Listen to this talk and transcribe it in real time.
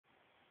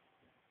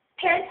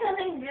Parents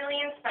something really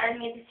inspired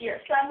me this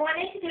year, so I'm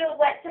wanting to do a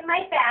what's in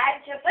my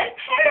bag, just like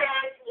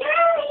parents.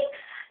 Yay!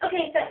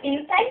 Okay, so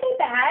inside my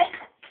bag,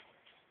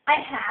 I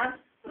have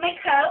my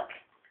Coke.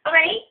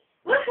 Alright?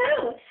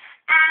 Woohoo!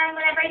 And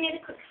whenever I need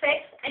a quick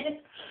fix, I just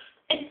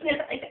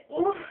move it like that.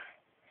 Ooh,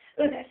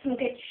 that's some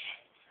good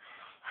shit.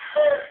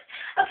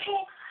 Okay,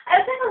 I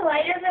also have a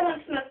lighter if I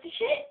want to smoke the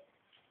shit.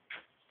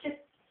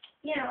 Just,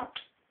 you know.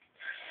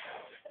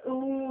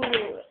 Ooh,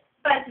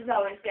 buzz is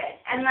always good.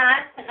 And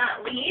last but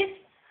not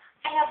least,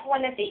 I have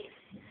one of these.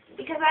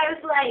 Because I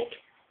was like,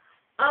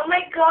 oh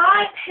my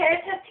god,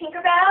 parents have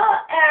Tinkerbell,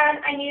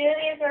 and I knew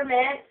these were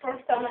meant for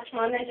so much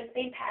more than just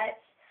being pets.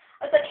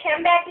 I was like,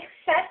 handbag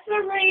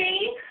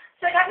accessory.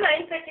 So I got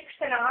mine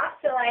 50% off,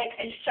 so like,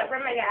 I just shoved her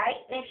in my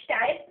bag, and she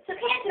died. It's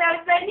okay, so now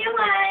it's a new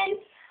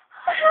one.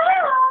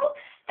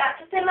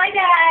 That's what's in my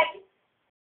bag.